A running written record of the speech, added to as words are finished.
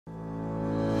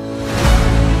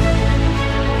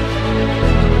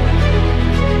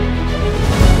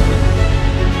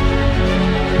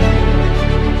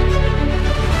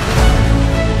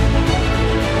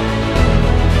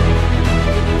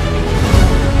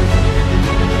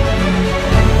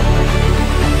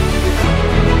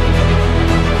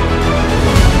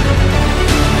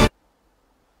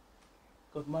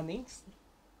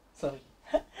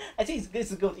I think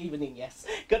it's a good evening, yes.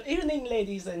 Good evening,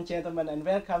 ladies and gentlemen, and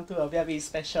welcome to a very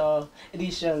special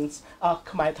edition of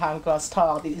Khmer Time Cross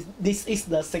Talk. This is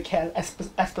the second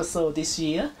episode this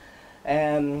year.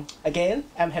 And again,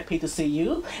 I'm happy to see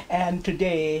you. And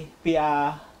today we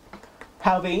are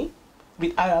having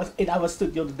with us in our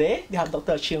studio today, we have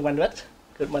Dr. Chheang Vannarith.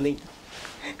 Good morning.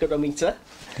 Good morning, sir.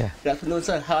 Yeah. Good afternoon,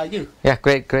 sir. How are you? Yeah,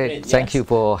 great. Thank you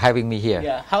for having me here.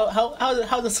 Yeah.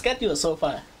 How the schedule so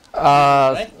far?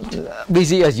 Right?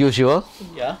 Busy as usual.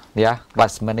 Yeah. Yeah,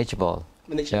 but manageable.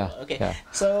 Manageable. Yeah. Okay. Yeah.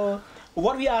 So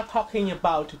what we are talking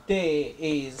about today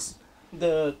is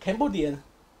the Cambodian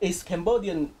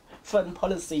foreign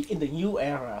policy in the new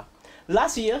era.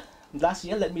 Last year,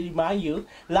 let me remind you,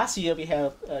 last year we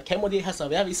have Cambodia has a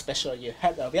very special year.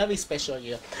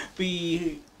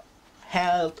 We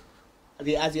held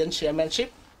the ASEAN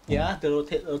chairmanship. Yeah,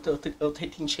 the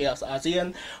rotating chairs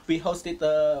ASEAN. We hosted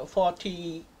the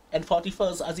 40 and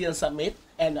 41st ASEAN Summit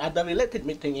and other related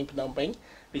meeting in Phnom Penh.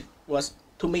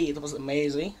 To me, it was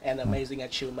amazing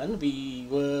achievement. We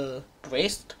were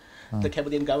praised. The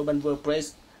Cambodian government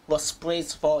was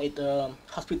praised for its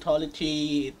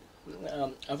hospitality,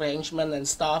 arrangement and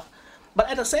stuff. But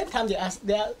at the same time, there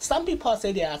are some people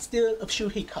say there are still a few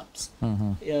hiccups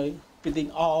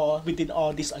within all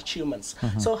these achievements.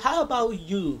 So how about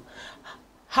you?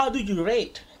 How do you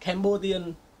rate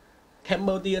Cambodia's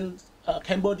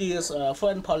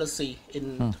foreign policy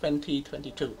in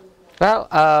 2022? Well,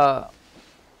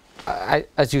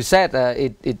 as you said,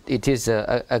 it is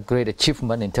a great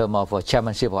achievement in terms of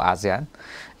chairmanship of ASEAN.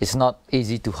 It's not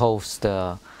easy to host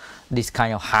this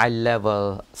kind of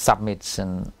high-level summits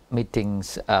and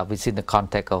meetings within the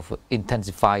context of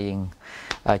intensifying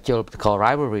geopolitical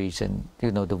rivalries, and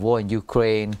the war in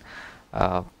Ukraine,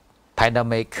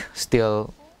 pandemic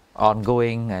still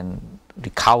ongoing and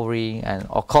recovery, and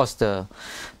of course the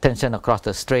tension across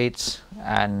the straits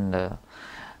and the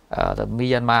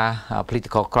Myanmar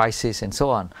political crisis and so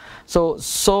on.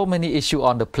 So many issues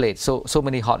on the plate, so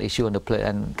many hot issues on the plate,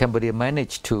 and Cambodia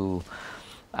managed to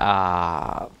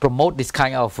promote this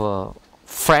kind of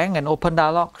frank and open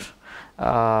dialogue,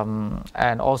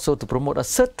 and also to promote a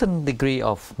certain degree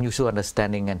of mutual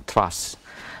understanding and trust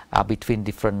between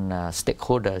different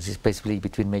stakeholders, especially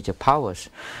between major powers.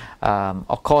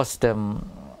 Of course, the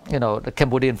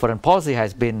Cambodian foreign policy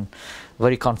has been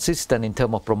very consistent in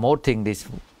terms of promoting this,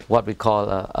 what we call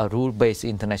a rule-based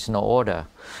international order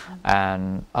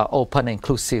and an open,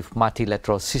 inclusive,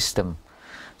 multilateral system.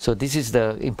 So this is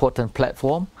the important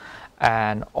platform,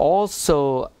 and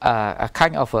also a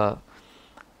kind of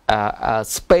a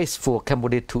space for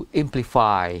Cambodia to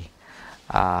amplify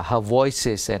her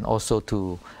voices and also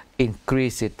to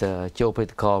increase its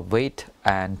geopolitical weight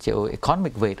and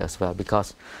geo-economic weight as well.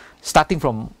 Because starting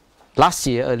from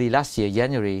early last year,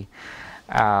 January,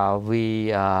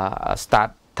 we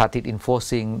started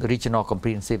enforcing regional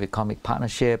comprehensive economic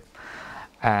partnership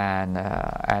and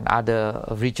other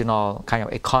regional kind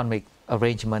of economic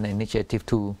arrangement initiative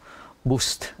to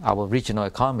boost our regional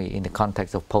economy in the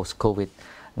context of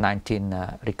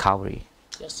post-COVID-19 recovery.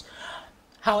 Yes.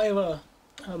 However,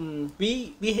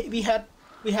 we have.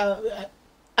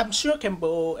 I'm sure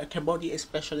Cambodia,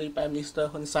 especially Prime Minister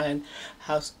Hun Sen,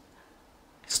 has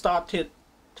started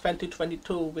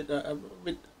 2022 with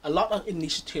a lot of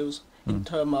initiatives in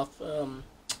terms of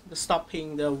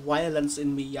stopping the violence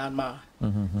in Myanmar.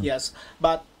 Yes,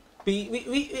 but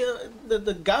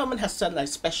the government has sent a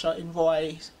special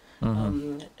envoy,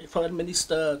 foreign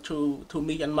minister to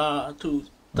Myanmar to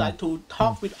try to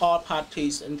talk with all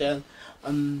parties and then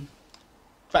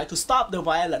try to stop the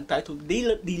violence, try to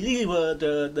deliver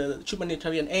the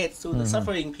humanitarian aid to the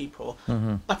suffering people.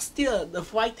 But still, the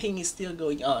fighting is still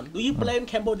going on. Do you blame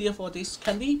Cambodia for this?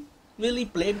 Can we really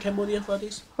blame Cambodia for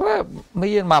this? Well,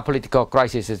 Myanmar political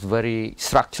crisis is very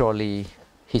structurally,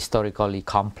 historically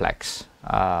complex.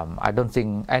 I don't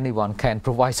think anyone can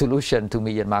provide solution to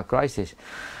Myanmar crisis.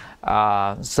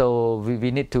 So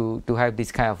we need to have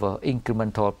this kind of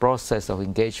incremental process of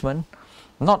engagement.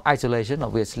 Not isolation,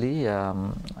 obviously,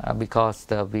 because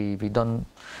we don't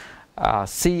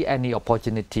see any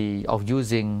opportunity of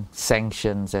using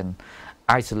sanctions and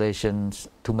isolations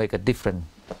to make a difference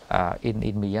in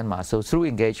Myanmar. So through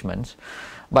engagements,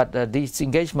 but these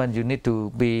engagements you need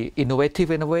to be innovative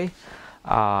in a way,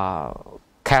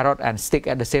 carrot and stick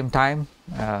at the same time.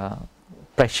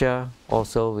 Pressure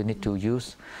also we need to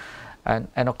use. And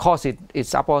of course,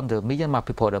 it's upon the Myanmar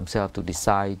people themselves to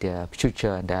decide their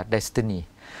future and their destiny.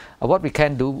 What we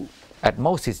can do at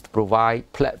most is to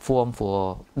provide platform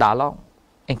for dialogue,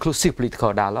 inclusive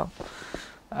political dialogue,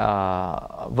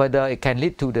 whether it can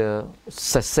lead to the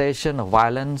cessation of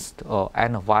violence or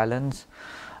end of violence,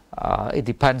 it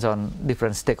depends on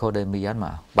different stakeholders in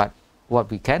Myanmar. But what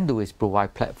we can do is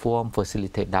provide platform,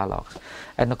 facilitate dialogues.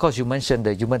 And of course, you mentioned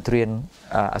the humanitarian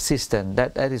assistance.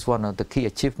 That is one of the key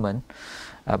achievements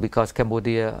because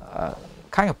Cambodia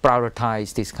kind of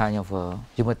prioritized this kind of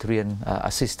humanitarian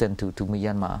assistance to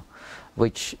Myanmar,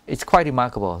 which is quite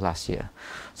remarkable last year.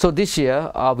 So this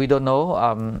year, we don't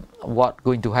know what's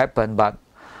going to happen, but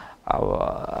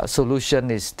our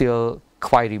solution is still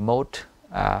quite remote.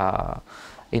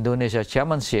 Indonesia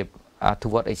chairmanship, to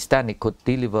what extent it could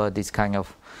deliver this kind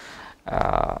of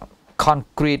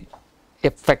concrete,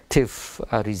 effective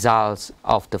results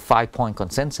of the 5-point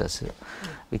consensus,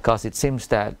 because it seems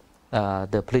that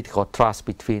the political trust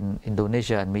between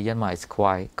Indonesia and Myanmar is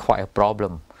quite a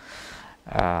problem.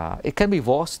 It can be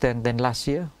worse than last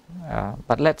year,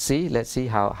 but let's see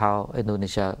how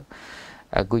Indonesia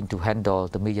are going to handle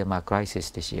the Myanmar crisis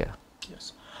this year.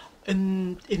 Yes,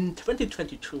 in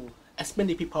 2022, as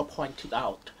many people pointed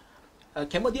out,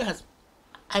 Cambodia has,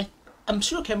 I'm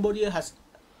sure Cambodia has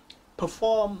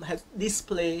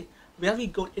displayed very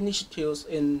good initiatives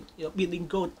in building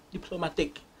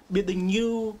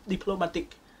new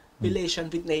diplomatic relation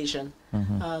with nations,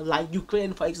 like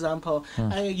Ukraine, for example.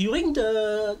 During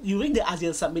the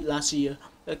ASEAN summit last year,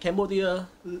 Cambodia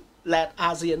led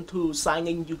ASEAN to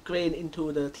signing Ukraine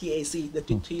into the TAC, the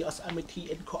Treaty of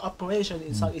Amity and Cooperation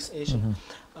in Southeast Asia.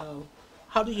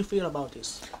 How do you feel about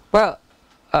this? Well,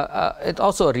 it's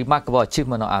also a remarkable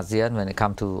achievement of ASEAN when it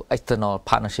comes to external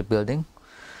partnership building.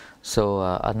 So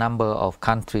a number of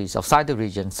countries outside the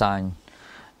region signed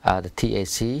the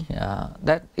TAC.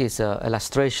 That is an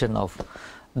illustration of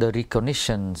the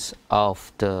recognition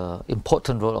of the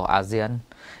important role of ASEAN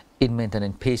in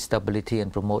maintaining peace, stability,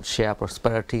 and promote shared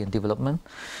prosperity and development.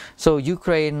 So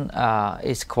Ukraine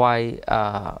is quite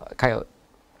kind of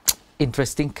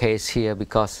interesting case here,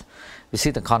 because we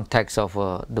see the context of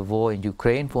the war in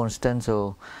Ukraine, for instance.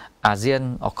 So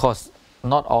ASEAN, of course,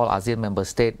 not all ASEAN member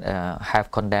states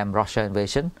have condemned Russia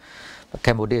invasion. But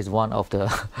Cambodia is one of the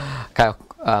kind of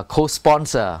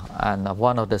co-sponsor and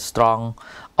one of the strong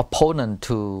opponent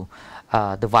to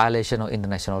the violation of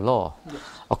international law. Yes.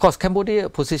 Of course,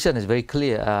 Cambodia's position is very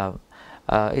clear.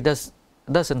 It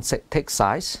doesn't take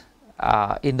sides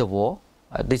in the war.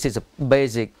 This is a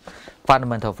basic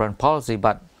fundamental foreign policy,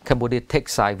 but Cambodia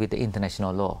takes side with the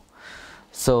international law.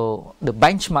 So the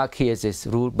benchmark here is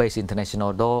rule-based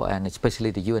international law, and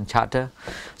especially the UN Charter.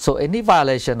 So any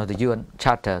violation of the UN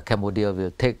Charter, Cambodia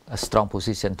will take a strong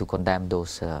position to condemn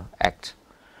those acts.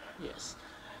 Yes.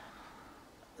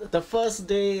 The first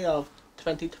day of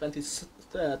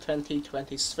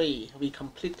 2023,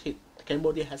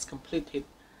 Cambodia has completed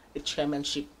its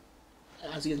chairmanship,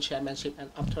 ASEAN chairmanship, and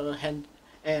after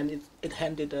it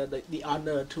handed the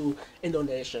honor to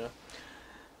Indonesia.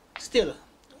 Still,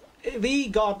 we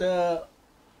got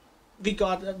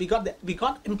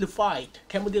amplified.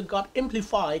 Cambodia got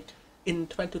amplified in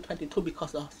 2022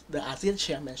 because of the ASEAN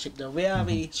chairmanship, the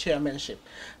very chairmanship.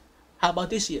 How about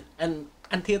this year? And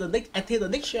until the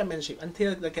next chairmanship,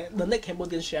 until the next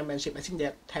Cambodian chairmanship, I think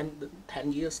that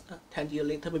 10 years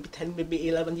later, maybe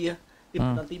 11 years, if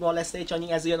not more or less they joining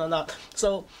ASEAN or not.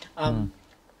 So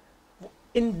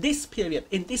in this period,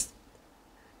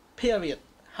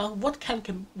 what can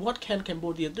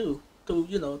Cambodia do to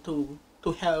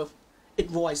have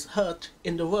its voice heard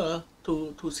in the world,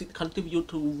 to contribute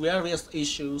to various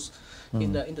issues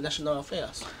in the international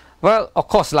affairs? Well, of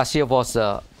course, last year was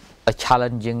a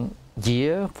challenging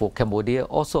year for Cambodia,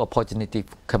 also opportunity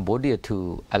for Cambodia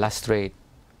to illustrate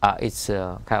its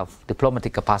kind of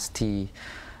diplomatic capacity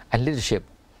and leadership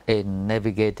in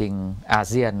navigating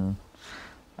ASEAN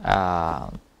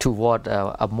toward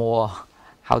a more,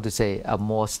 a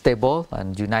more stable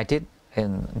and united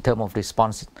in terms of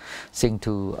responding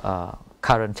to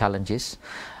current challenges.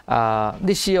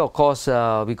 This year, of course,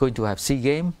 we're going to have SEA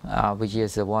Games, which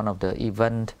is one of the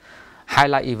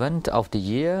highlight event of the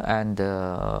year, and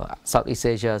Southeast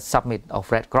Asia Summit of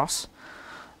Red Cross.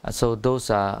 So those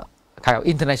are kind of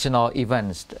international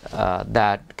events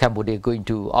that Cambodia is going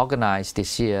to organize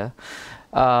this year.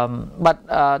 But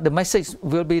the message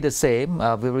will be the same,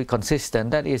 very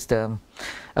consistent. That is a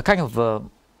kind of a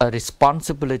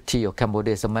responsibility of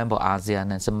Cambodia as a member of ASEAN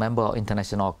and as a member of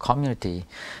international community.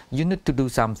 You need to do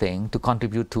something to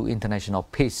contribute to international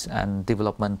peace and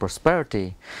development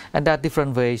prosperity. And there are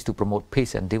different ways to promote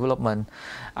peace and development,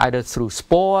 either through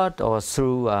sport or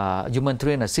through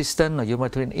humanitarian assistance or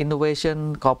humanitarian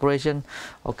innovation, cooperation,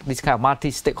 or this kind of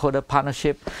multi-stakeholder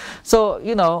partnership. So,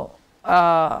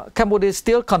 Cambodia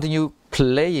still continue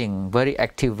playing very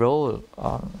active role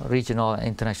on regional and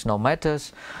international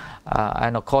matters.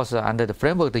 And of course, under the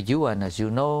framework of the UN, as you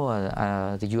know,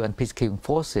 the UN peacekeeping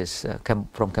forces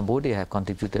from Cambodia have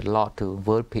contributed a lot to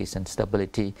world peace and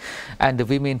stability. And the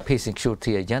Women, Peace and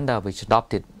Security Agenda, which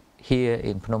adopted here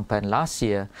in Phnom Penh last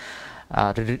year,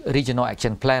 the Regional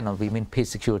Action Plan on Women, Peace,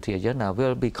 Security Agenda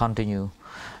will be continue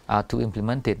to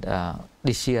implement it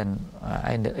this year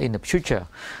and in the future.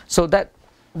 So that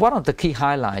one of the key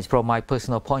highlights from my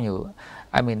personal point of view,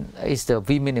 I mean, is the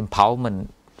women empowerment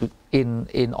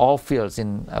in all fields,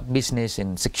 in business,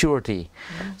 in security.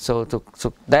 So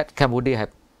that Cambodia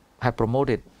have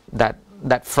promoted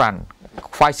that front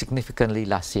quite significantly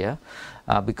last year,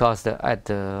 because at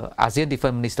the ASEAN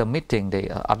Defense Minister meeting they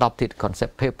adopted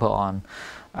concept paper on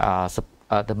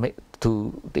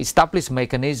to establish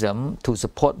mechanism to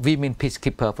support women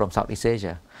peacekeepers from Southeast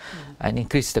Asia, and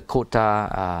increase the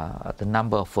quota, the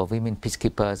number of women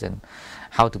peacekeepers, and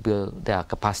how to build their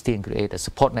capacity and create a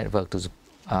support network to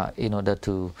in order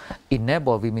to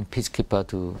enable women peacekeepers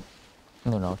to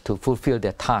to fulfill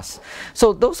their tasks.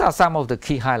 So those are some of the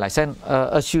key highlights. And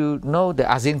as you know, the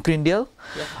ASEAN Green Deal,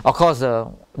 of course,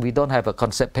 we don't have a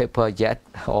concept paper yet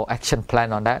or action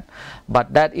plan on that,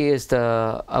 but that is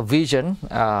a vision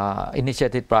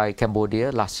initiated by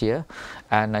Cambodia last year.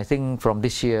 And I think from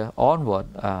this year onward,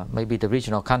 maybe the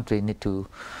regional country need to,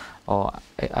 or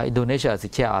Indonesia as the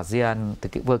chair ASEAN,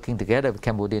 working together with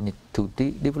Cambodia, need to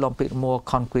develop a more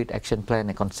concrete action plan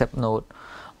and concept note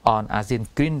on ASEAN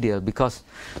Green Deal, because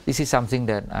this is something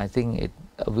that I think it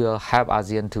will help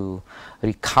ASEAN to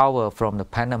recover from the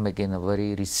pandemic in a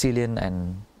very resilient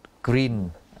and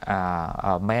green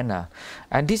manner.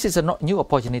 And this is a new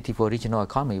opportunity for regional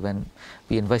economy when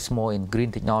we invest more in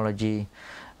green technology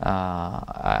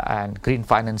and green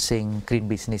financing, green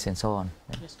business, and so on.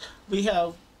 Yes. We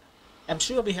have, I'm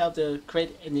sure we have the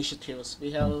great initiatives.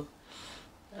 We have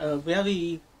a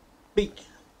very big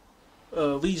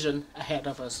vision ahead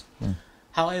of us.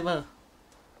 However,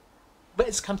 when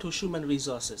it's come to human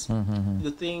resources, do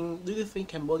you think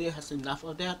Cambodia has enough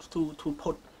of that to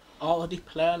put all of the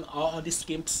plan, all of the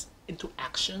schemes into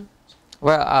action?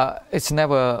 Well, it's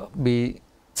never be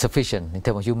sufficient in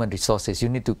terms of human resources. You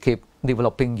need to keep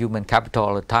developing human capital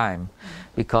all the time,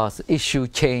 because issues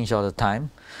change all the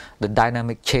time, the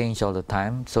dynamic change all the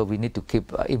time. So we need to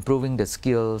keep improving the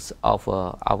skills of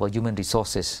our human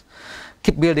resources.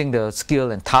 Keep building the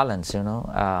skill and talents,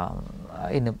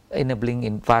 enabling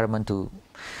environment to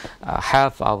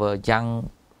help our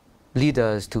young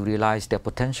leaders to realize their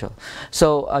potential.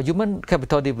 So human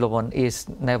capital development is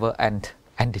never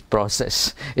ended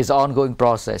process. It's an ongoing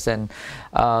process, and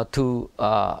to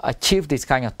achieve this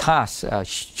kind of task,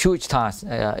 huge task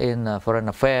in foreign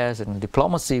affairs and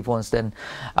diplomacy, for instance,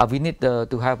 we need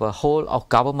to have a whole of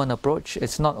government approach.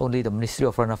 It's not only the Ministry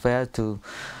of Foreign Affairs to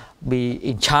be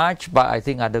in charge, but I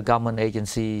think other government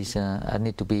agencies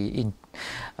need to be in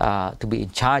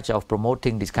charge of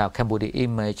promoting this kind of Cambodia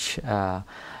image,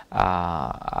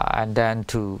 and then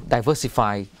to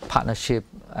diversify partnership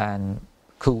and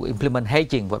to implement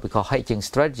hedging, what we call hedging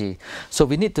strategy. So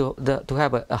we need to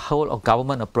have a whole of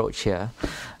government approach here,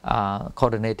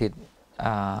 coordinated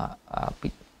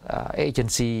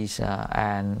agencies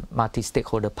and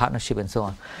multi-stakeholder partnership and so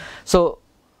on. So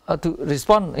to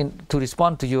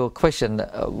respond to your question,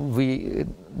 we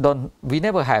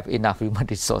never have enough human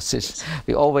resources.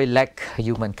 We always lack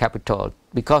human capital,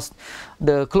 because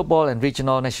the global and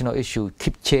regional national issues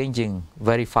keep changing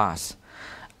very fast,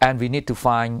 and we need to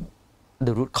find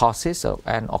the root causes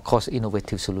and of course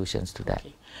innovative solutions to that.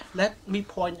 Okay. Let me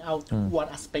point out one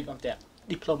aspect of that: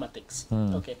 diplomatics.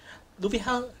 Okay, do we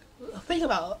have think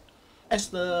about, as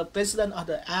the president of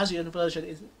the ASEAN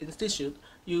Version Institute,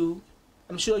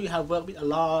 I'm sure you have worked with a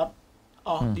lot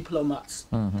of diplomats.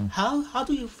 How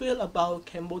do you feel about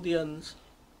Cambodian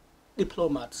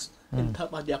diplomats in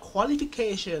terms of their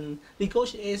qualification,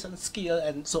 negotiation skill,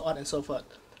 and so on and so forth?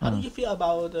 How do you feel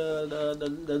about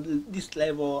this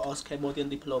level of Cambodian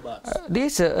diplomats?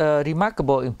 This is a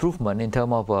remarkable improvement in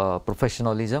terms of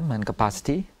professionalism and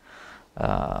capacity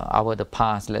over the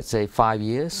past, let's say, 5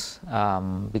 years,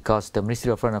 because the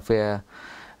Ministry of Foreign Affairs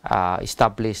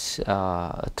established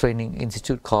a training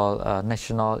institute called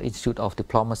National Institute of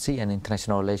Diplomacy and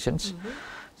International Relations.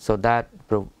 So that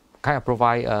kind of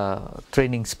provide a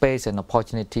training space and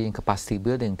opportunity and capacity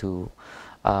building to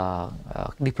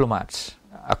diplomats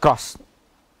across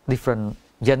different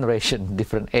generation,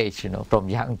 different age, from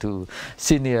young to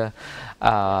senior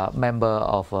member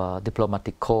of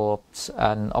diplomatic corps.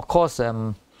 And of course,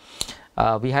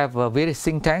 we have various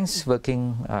think tanks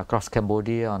working across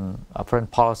Cambodia on foreign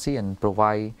policy and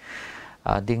providing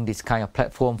this kind of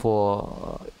platform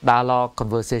for dialogue,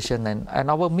 conversation, and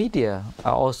our media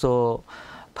are also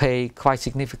pay quite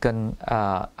significant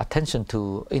attention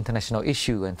to international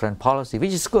issue and foreign policy,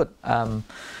 which is good.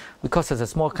 Because as a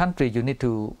small country, you need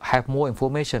to have more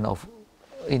information of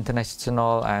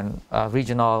international and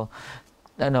regional,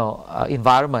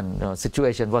 environment,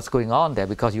 situation, what's going on there,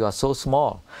 because you are so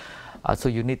small. So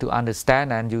you need to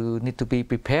understand and you need to be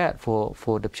prepared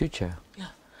for the future. Yeah,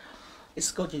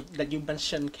 it's good that you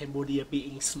mentioned Cambodia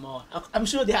being small. I'm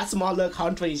sure there are smaller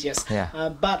countries, yes.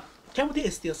 Yeah. But Cambodia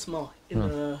is still small,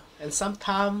 and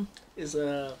sometimes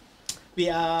we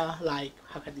are like,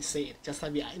 how can you say it? Just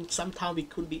like we are sometimes we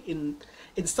could be in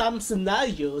some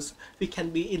scenarios we can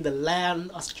be in the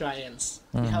land of giants.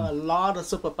 We have a lot of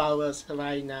superpowers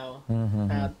right now.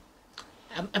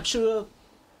 I'm sure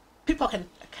people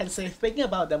can say thinking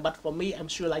about them, but for me, I'm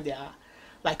sure like they are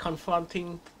like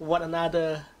confronting one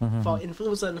another for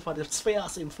influence, for the sphere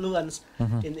of influence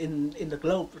in the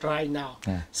globe right now.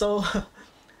 Yeah. So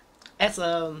as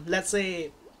let's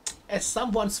say, as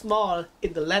someone small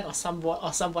in the land, or someone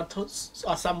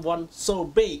so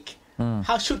big,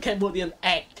 how should Cambodian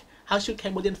act? How should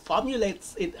Cambodian formulate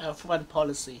its foreign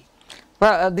policy?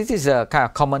 Well, this is a kind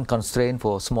of common constraint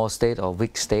for small state or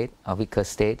weak state or weaker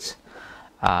states.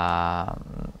 But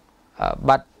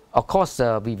of course,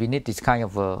 we need this kind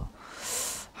of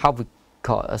how we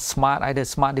call either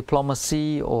smart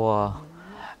diplomacy or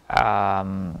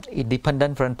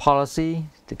independent foreign policy,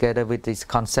 together with this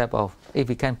concept of if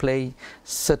we can play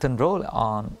certain role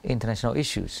on international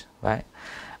issues, right?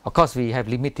 Of course, we have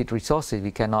limited resources.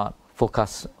 We cannot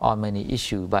focus on many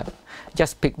issues, but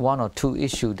just pick one or two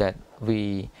issues that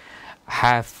we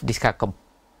have this kind of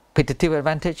competitive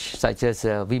advantage, such as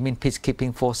women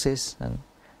peacekeeping forces, and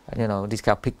this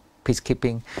kind of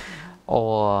peacekeeping.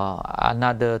 Or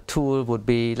another tool would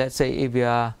be, let's say, if we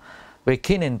are very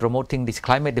keen in promoting this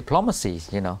climate diplomacy,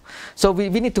 So we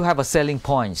need to have a selling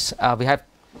points. We have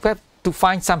to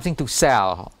find something to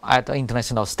sell at the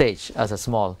international stage as a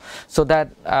small, so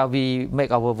that we make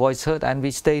our voice heard and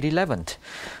we stay relevant.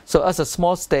 So as a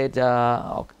small state,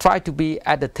 try to be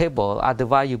at the table,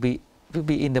 otherwise you'll be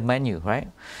in the menu, right?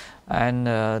 And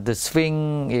the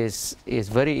swing is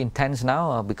very intense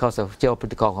now because of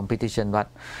geopolitical competition, but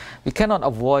we cannot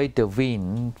avoid the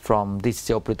wind from this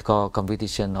geopolitical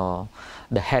competition or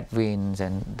the headwinds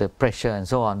and the pressure and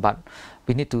so on, but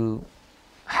we need to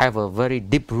have a very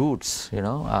deep roots,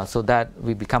 so that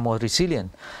we become more resilient.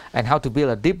 And how to build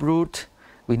a deep root?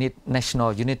 We need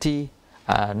national unity,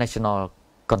 national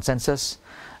consensus,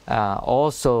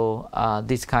 also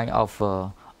this kind of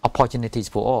opportunities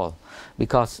for all,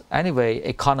 because anyway,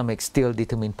 economics still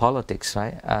determine politics,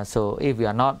 right? So if we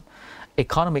are not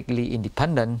economically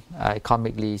independent,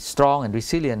 economically strong and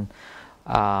resilient,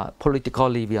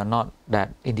 politically we are not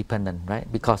that independent,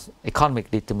 right? Because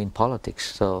economic determine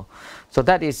politics. So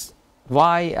that is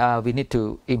why we need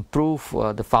to improve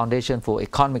the foundation for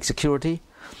economic security,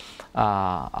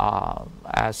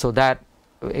 so that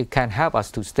it can help us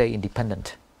to stay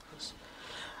independent.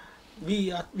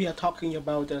 We are talking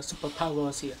about the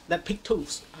superpowers here. Let's pick two.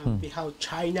 We have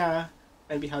China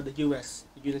and we have the U.S.,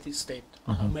 the United States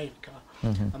of America.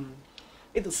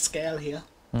 It's a scale here.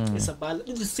 It's a balance.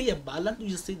 You see a balance.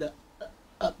 You see the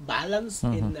balance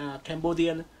in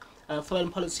Cambodian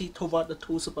foreign policy toward the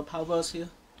two superpowers here.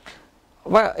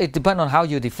 Well, it depends on how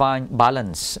you define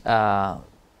balance.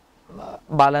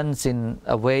 Balance in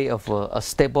a way of a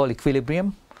stable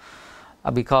equilibrium.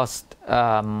 Because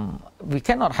we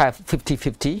cannot have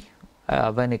 50-50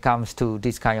 when it comes to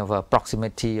this kind of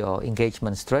proximity or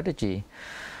engagement strategy.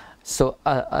 So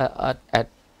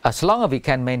as long as we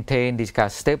can maintain this kind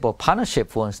of stable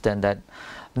partnership, for instance, that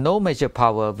no major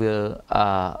power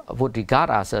would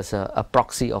regard us as a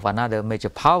proxy of another major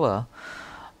power,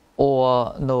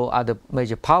 or no other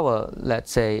major power,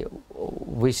 let's say,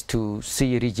 wish to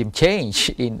see regime change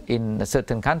in a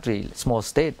certain country, small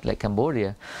state like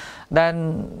Cambodia,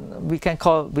 then we can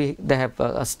they have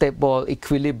a stable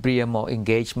equilibrium or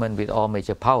engagement with all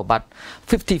major power. But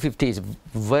 50-50 is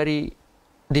very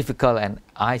difficult, and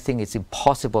I think it's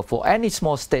impossible for any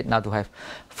small state now to have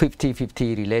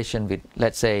 50-50 relation with,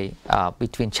 let's say,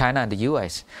 between China and the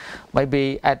US.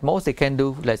 Maybe at most they can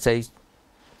do, let's say,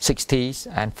 60s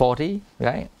and 40,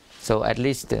 right? So at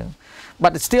least,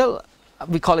 but it's still,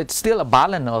 we call it still a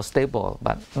balance or stable,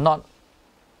 but not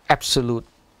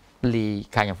absolutely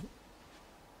kind of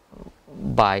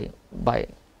by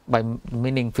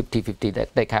meaning 50-50,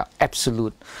 that they have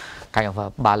absolute kind of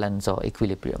a balance or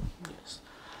equilibrium. Yes.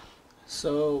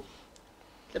 So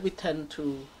let me turn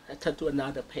to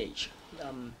another page.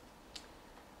 When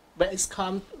it's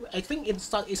come, I think in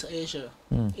Southeast Asia,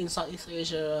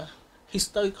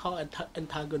 historical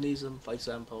antagonism, for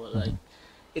example, like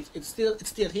it's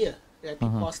still here.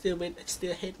 People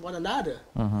still hate one another.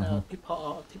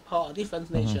 People of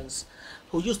different nations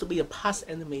who used to be a past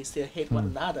enemy still hate one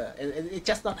another, and it's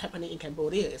just not happening in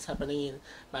Cambodia. It's happening in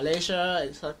Malaysia.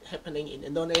 It's happening in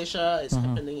Indonesia. It's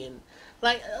happening in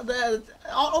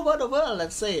all over the world.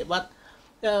 Let's say, but.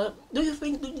 Do you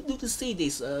think do you see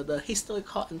this the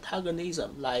historical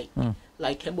antagonism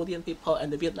like Cambodian people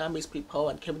and the Vietnamese people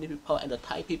and Cambodian people and the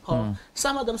Thai people?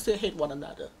 Some of them still hate one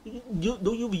another. Do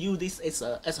you view this as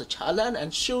a challenge,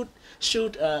 and should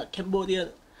Cambodian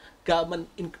government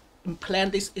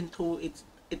implant this into its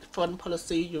foreign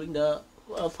policy during the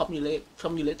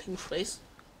formulating phase?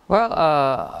 Well,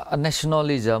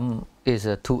 nationalism is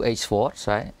a two-edged sword,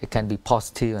 right? It can be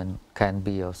positive and can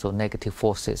be also negative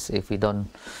forces. If we don't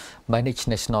manage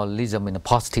nationalism in a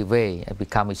positive way, it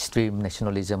becomes extreme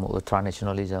nationalism or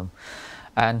ultra-nationalism.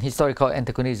 And historical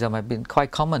antagonism have been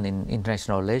quite common in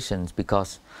international relations,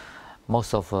 because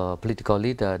most of political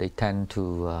leaders, they tend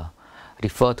to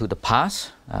refer to the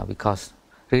past, because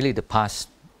really the past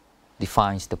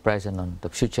defines the present and the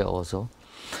future also.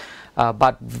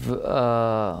 But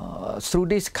through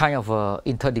this kind of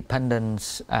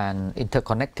interdependence and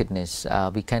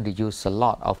interconnectedness, we can reduce a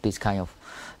lot of this kind of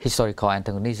historical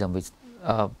antagonism. Which,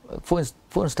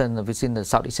 for instance, within the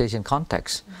Southeast Asian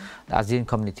context, the ASEAN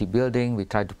community building, we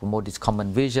try to promote this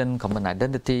common vision, common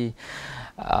identity.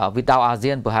 Without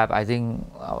ASEAN, perhaps I think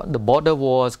the border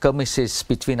wars, skirmishes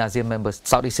between ASEAN members,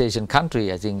 Southeast Asian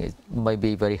countries, I think it may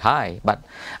be very high. But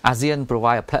ASEAN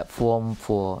provide a platform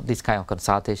for this kind of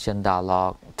consultation,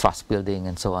 dialogue, trust building,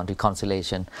 and so on,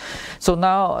 reconciliation. So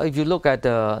now, if you look at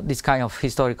this kind of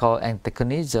historical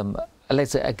antagonism,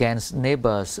 let's say against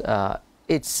neighbors,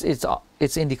 it's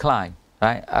in decline,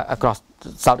 right, across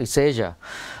Southeast Asia.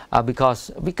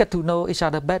 Because we get to know each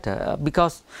other better,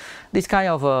 because this kind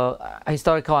of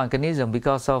historical antagonism,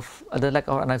 because of the lack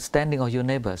of understanding of your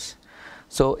neighbors.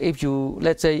 So if you,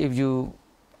 let's say, if you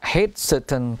hate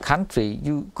certain country,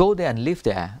 you go there and live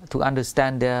there to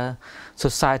understand their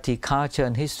society, culture,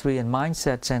 and history and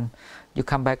mindsets, and you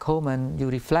come back home and you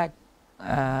reflect.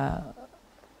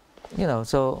 You know,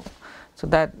 so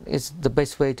that is the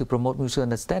best way to promote mutual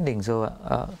understanding. So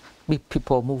big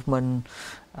people movement,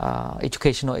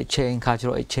 educational exchange,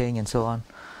 cultural exchange, and so on.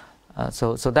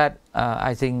 So that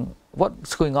I think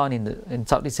what's going on in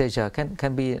Southeast Asia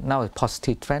can be now a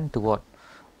positive trend toward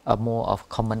a more of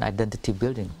common identity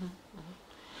building.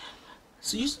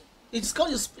 So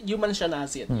you mentioned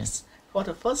ASEAN, yes. For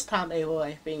the first time ever,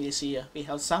 I think this year we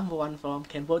have someone from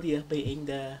Cambodia being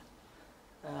the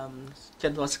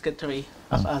General Secretary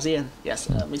of ASEAN, yes,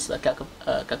 Mr.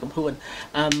 Kakapuan.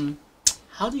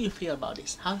 How do you feel about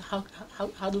this?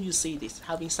 How do you see this,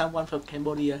 having someone from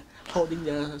Cambodia holding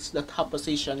the top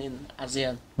position in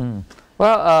ASEAN?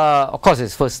 Well, of course,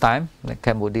 it's first time the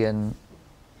Cambodian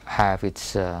have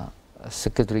its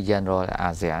Secretary General at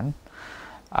ASEAN.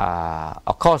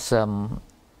 Of course,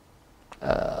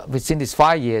 within these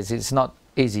 5 years, it's not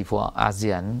easy for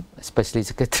ASEAN, especially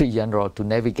Secretary General, to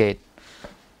navigate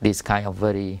this kind of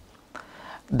very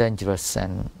dangerous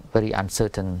and very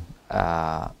uncertain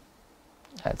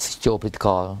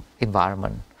geopolitical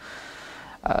environment.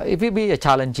 It will be a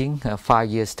challenging 5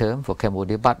 years term for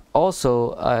Cambodia, but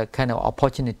also a kind of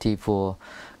opportunity for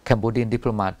Cambodian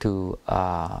diplomat to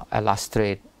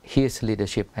illustrate his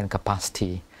leadership and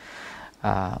capacity,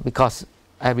 because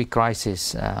every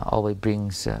crisis always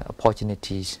brings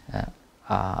opportunities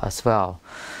as well.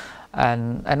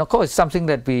 And of course, something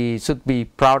that we should be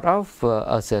proud of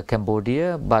as a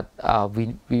Cambodia, but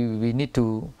we need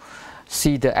to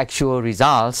see the actual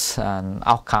results and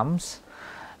outcomes,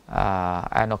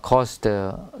 and of course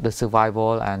the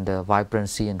survival and the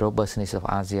vibrancy and robustness of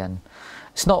ASEAN.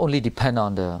 It's not only depend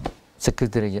on the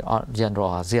Secretary General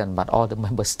of ASEAN, but all the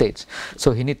member states.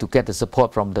 So he need to get the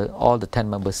support from all the 10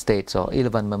 member states or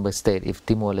 11 member states if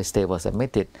Timor-Leste was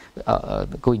admitted,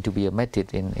 going to be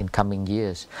admitted in coming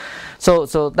years. So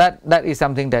that is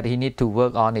something that he need to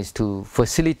work on, is to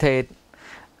facilitate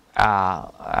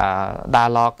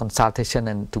dialogue, consultation,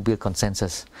 and to build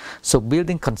consensus. So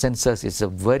building consensus is a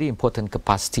very important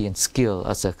capacity and skill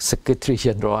as a Secretary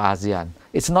General of ASEAN.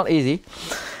 It's not easy.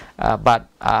 But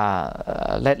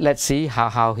let's see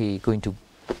how he going to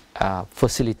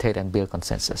facilitate and build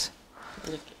consensus.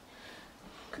 Okay.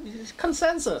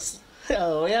 Consensus,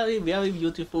 very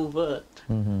beautiful word,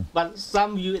 but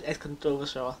some view it as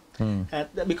controversial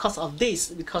because of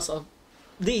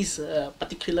this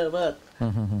particular word.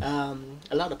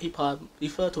 A lot of people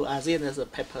refer to ASEAN as a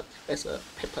paper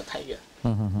tiger.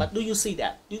 But do you see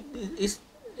that?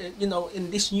 In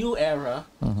this new era,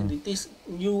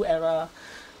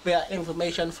 where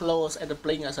information flows at the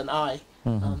blink of an eye.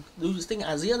 Do you think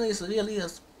ASEAN is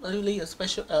really a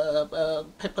special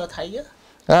paper tiger?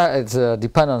 It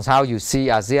depends on how you see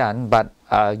ASEAN, but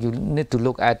you need to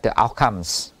look at the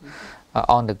outcomes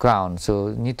on the ground. So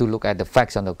you need to look at the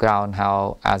facts on the ground,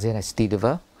 how ASEAN has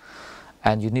delivered,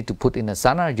 and you need to put in a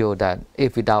scenario that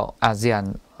if without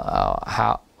ASEAN,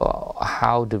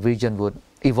 how the region would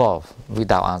evolve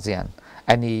without ASEAN.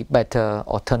 Any better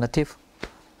alternative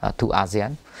to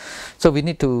ASEAN? So we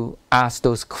need to ask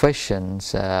those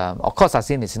questions. Of course,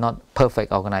 ASEAN is not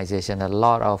perfect organization. A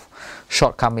lot of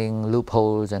shortcomings,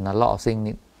 loopholes, and a lot of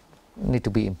things need to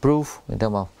be improved in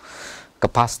terms of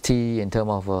capacity, in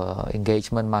terms of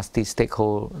engagement,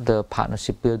 multi-stakeholder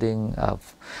partnership building,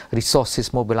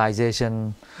 resources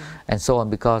mobilization, and so on.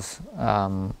 Because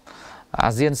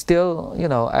ASEAN still,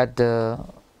 at the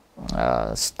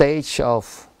stage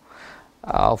of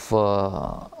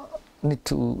need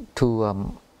to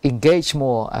engage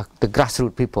more the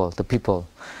grassroots people, the people,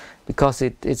 because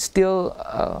it's still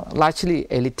largely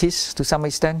elitist to some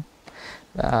extent,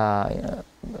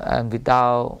 and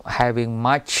without having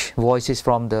much voices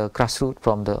from the grassroots,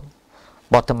 from the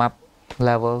bottom-up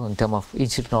level in terms of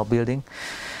institutional building.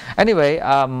 Anyway,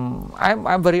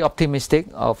 I'm very optimistic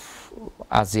of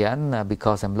ASEAN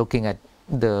because I'm looking at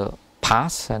the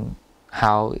past and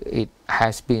how it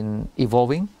has been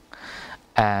evolving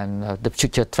and the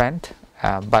future trend.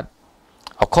 But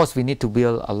of course, we need to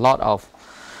build a lot of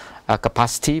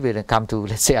capacity when it comes to,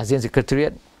 let's say, ASEAN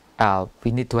Secretariat.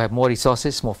 We need to have more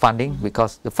resources, more funding,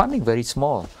 because the funding is very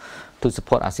small to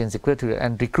support ASEAN Secretariat,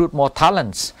 and recruit more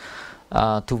talents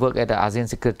to work at the ASEAN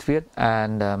Secretariat,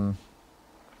 and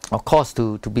of course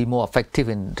to be more effective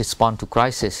in response to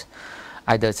crisis,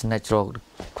 either it's a natural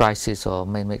crisis or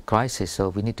man-made crisis. So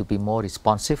we need to be more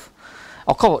responsive.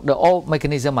 Of course, all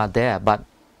mechanisms are there, but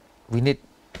we need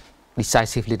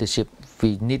decisive leadership.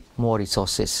 We need more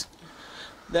resources.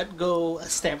 That go a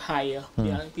step higher.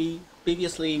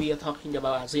 Previously we are talking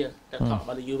about ASEAN, talk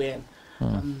about the UN.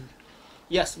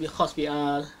 Yes, because we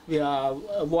are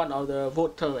one of the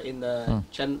voter in the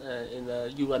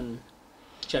UN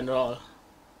General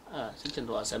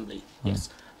Assembly. Yes.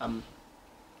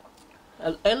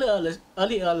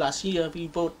 Earlier last year we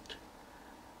voted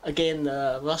against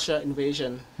Russia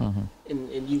invasion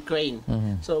in Ukraine.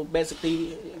 So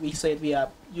basically we said we are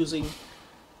using,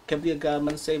 Cambodian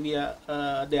government say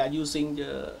they are using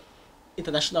the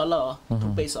international law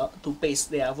to base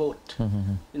their vote.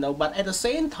 But at the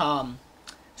same time,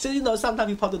 so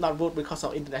sometimes people do not vote because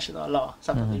of international law.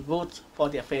 Sometimes they vote for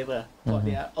their favor, for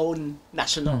their own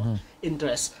national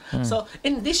interest. So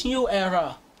in this new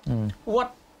era,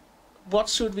 what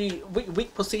should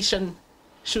which position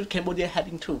should Cambodia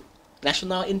heading to?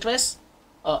 National interest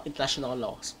or international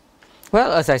laws?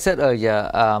 Well, as I said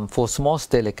earlier, for small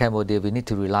state like Cambodia, we need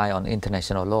to rely on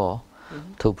international law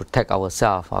to protect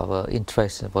ourselves, our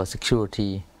interests, our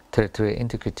security, territorial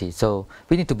integrity. So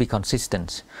we need to be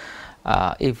consistent.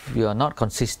 If you are not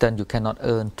consistent, you cannot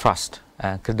earn trust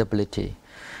and credibility.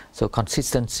 So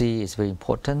consistency is very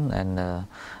important, and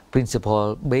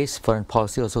principle-based foreign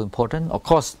policy also important. Of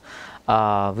course,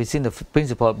 within the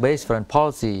principle-based foreign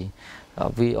policy,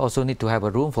 we also need to have a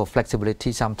room for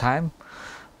flexibility sometime.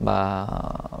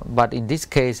 But in this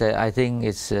case, I think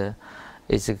it's a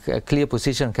clear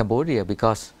position in Cambodia,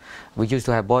 because we used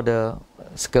to have border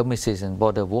skirmishes and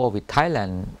border war with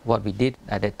Thailand. What we did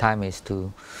at that time is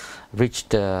to reach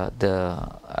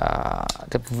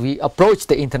we approached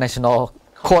the International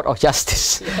Court of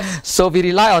Justice. Yes. So we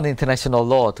rely on international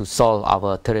law to solve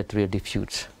our territorial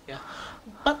disputes. Yeah.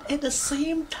 But at the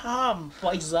same time,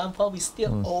 for example, we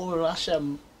still owe Russia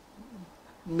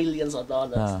millions of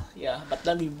dollars. Yeah. But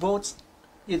then we vote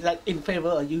in favor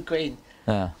of Ukraine.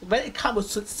 When it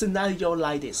comes to scenario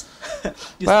like this,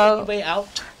 you see a way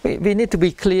out? We need to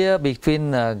be clear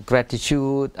between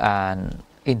gratitude and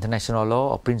international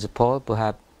law or principle.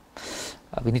 Perhaps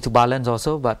we need to balance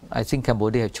also, but I think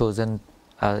Cambodia has chosen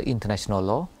international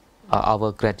law,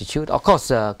 our gratitude. Of course,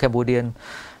 Cambodians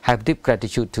have deep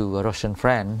gratitude to a Russian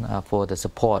friend for the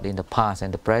support in the past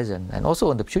and the present, and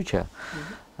also in the future.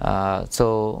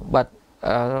 But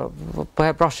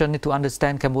perhaps Russia need to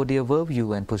understand Cambodia's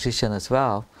worldview and position as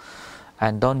well,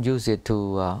 and don't use it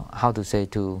to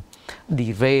to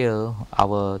derail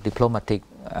our diplomatic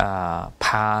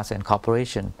path and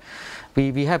cooperation.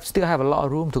 We still have a lot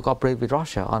of room to cooperate with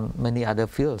Russia on many other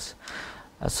fields.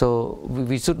 So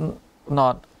we should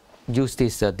not use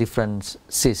these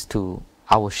differences to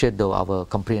shadow our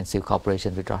comprehensive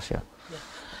cooperation with Russia. Yeah.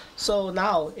 So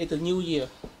now, it's a new year.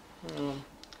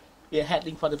 We are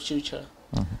heading for the future.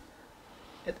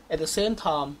 At the same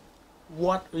time,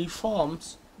 what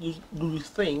reforms do you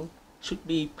think should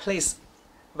be placed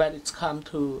when it's come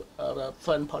to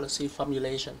foreign policy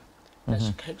formulation?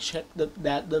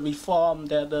 That the reform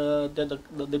that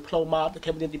the diplomat, the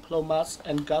Cambodian diplomats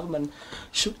and government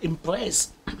should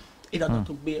embrace in order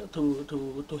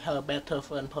to have better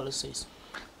foreign policies.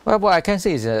 Well, what I can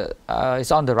say is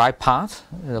it's on the right path.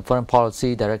 The foreign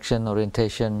policy direction,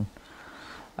 orientation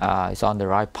is on the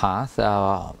right path.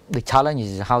 The challenge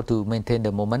is how to maintain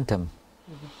the momentum,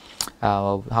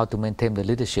 how to maintain the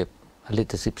leadership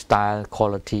style,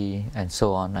 quality, and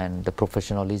so on, and the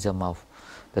professionalism of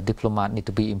the diplomat need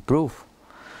to be improved,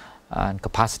 and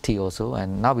capacity also.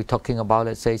 And now we're talking about,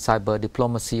 let's say, cyber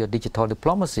diplomacy or digital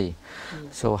diplomacy.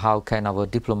 So how can our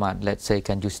diplomat, let's say,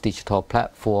 can use digital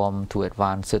platform to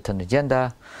advance certain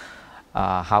agenda?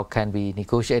 How can we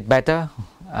negotiate better?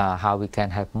 How we can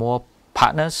have more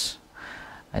partners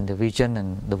in the region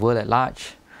and the world at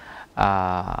large?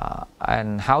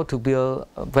 And how to build,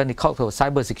 when it comes to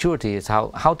cyber security, is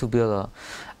how to build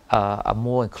a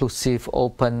more inclusive,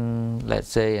 open, let's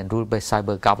say, and rule-based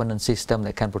cyber governance system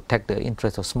that can protect the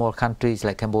interests of small countries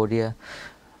like Cambodia.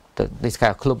 This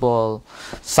kind of global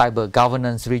cyber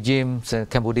governance regimes,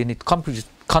 Cambodia need to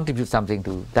contribute something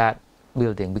to that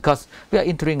building, because we are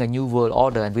entering a new world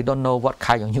order and we don't know what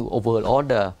kind of new world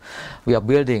order we are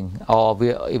building or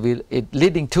it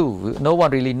leading to. No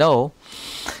one really know,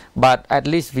 but at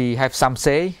least we have some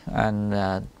say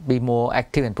and be more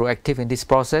active and proactive in this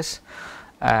process.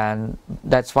 And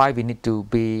that's why we need to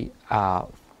be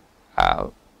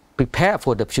prepared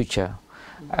for the future,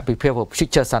 prepare for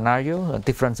future scenario, a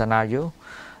different scenario,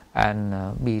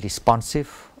 and be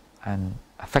responsive and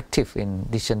effective in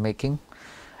decision making,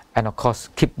 and of course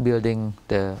keep building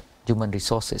the human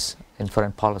resources in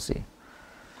foreign policy.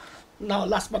 Now,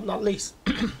 last but not least,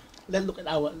 let's look at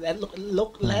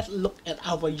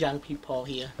our young people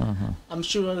here. I'm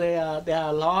sure there are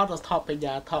a lot of topics they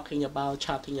are talking about,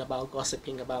 chatting about,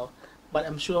 gossiping about, but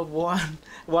I'm sure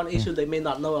one issue they may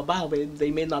not know about,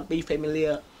 they may not be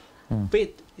familiar with,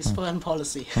 is foreign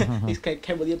policy. This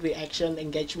Cambodian reaction,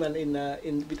 engagement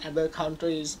in with other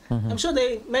countries. I'm sure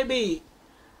they maybe.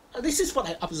 This is what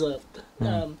I observed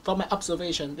from my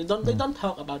observation. They don't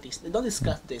talk about this. They don't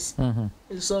discuss this.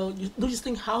 So, do you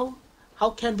think how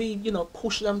can we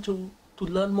push them to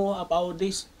learn more about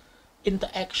this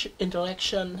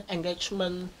interaction,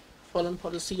 engagement, foreign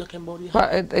policy of Cambodia? Well,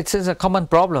 it's a common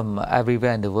problem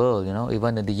everywhere in the world.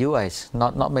 Even in the U.S.,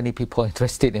 not many people are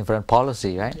interested in foreign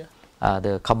policy, right? Yeah.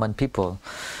 The common people.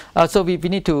 So we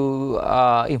need to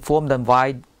inform them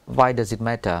why does it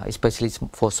matter, especially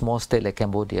for small state like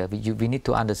Cambodia. We need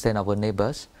to understand our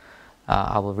neighbors,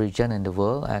 our region and the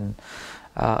world, and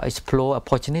explore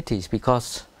opportunities,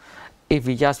 because if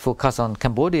we just focus on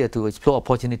Cambodia to explore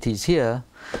opportunities here,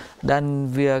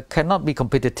 then we cannot be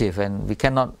competitive and we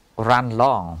cannot run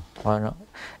long.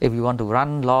 If you want to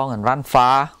run long and run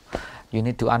far, you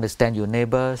need to understand your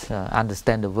neighbors,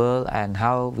 understand the world, and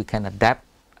how we can adapt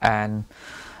and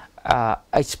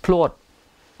explore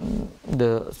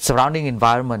the surrounding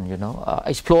environment,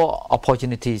 explore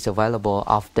opportunities available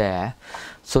out there,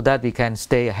 so that we can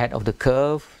stay ahead of the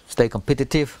curve, stay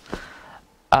competitive,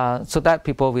 so that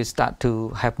people will start to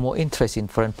have more interest in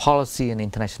foreign policy and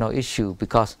international issue.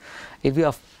 Because if we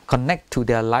are connect to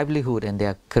their livelihood and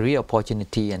their career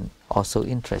opportunity and also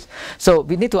interest, so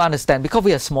we need to understand, because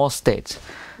we are small states.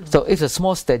 So if it's a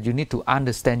small state, you need to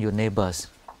understand your neighbors.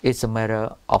 It's a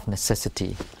matter of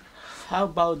necessity. How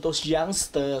about those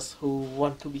youngsters who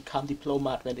want to become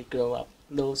diplomat when they grow up?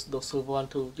 Those who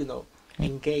want to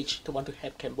engage, to want to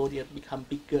have Cambodia become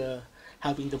bigger,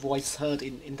 having the voice heard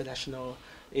in international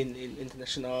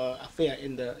affair,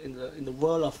 in the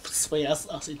world of spheres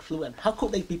of influence. How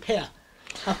could they prepare?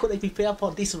 How could they prepare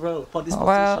for this role, for these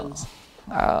positions?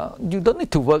 You don't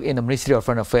need to work in the Ministry of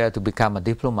Foreign Affairs to become a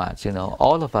diplomat.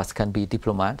 All of us can be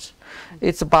diplomats.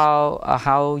 It's about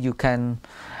how you can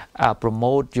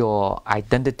promote your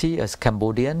identity as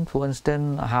Cambodian, for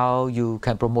instance, how you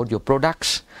can promote your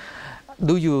products.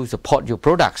 Do you support your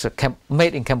products,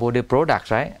 made in Cambodia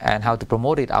products, right? And how to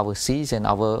promote it overseas, and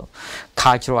our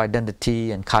cultural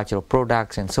identity and cultural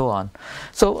products and so on.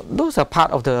 So those are part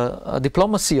of the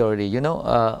diplomacy already,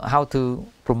 how to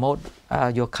promote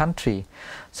your country.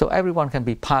 So everyone can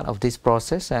be part of this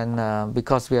process, and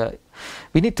because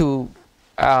we need to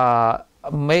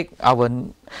make our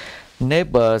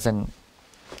neighbors and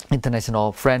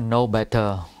international friends know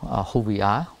better who we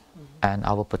are and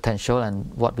our potential,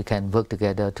 and what we can work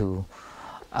together to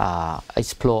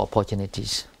explore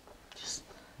opportunities.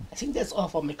 I think that's all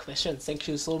for my questions. Thank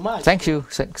you so much. Thank you.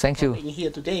 Thank for you. being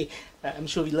here today. I'm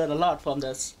sure we learned a lot from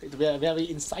this very, very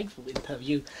insightful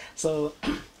interview. So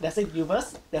that's it,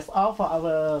 viewers. That's all for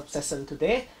our session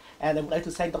today. And I would like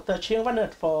to thank Dr. Chheang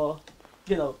Vannarith for,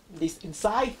 this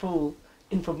insightful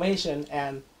information.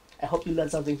 And I hope you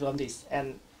learned something from this.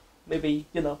 And maybe,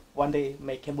 one day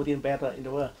make Cambodian better in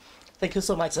the world. Thank you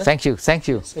so much, sir. Thank you. Thank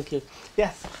you. Thank you.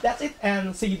 Yes, that's it.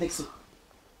 And see you next week.